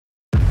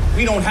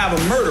we don't have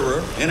a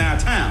murderer in our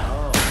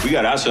town. We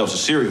got ourselves a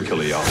serial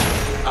killer, y'all.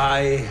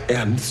 I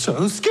am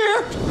so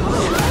scared.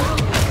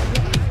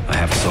 I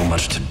have so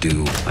much to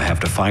do. I have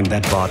to find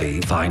that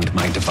body, find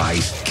my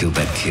device, kill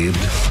that kid.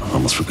 I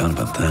almost forgot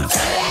about that.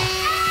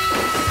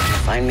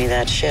 Find me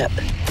that ship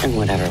and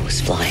whatever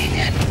was flying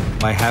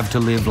it. I have to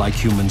live like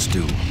humans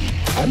do.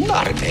 I'm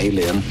not an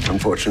alien,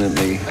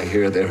 unfortunately. I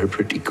hear they're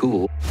pretty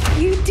cool.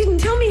 You didn't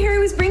tell me Harry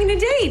was bringing a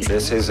date.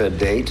 This is a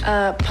date?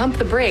 Pump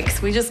the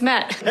brakes. We just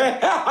met.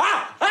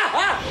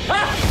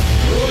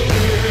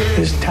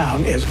 This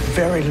town is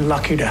very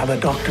lucky to have a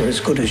doctor as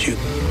good as you.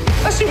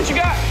 Let's see what you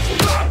got.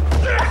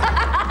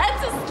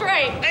 That's a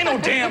strike. Ain't no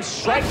damn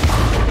strike.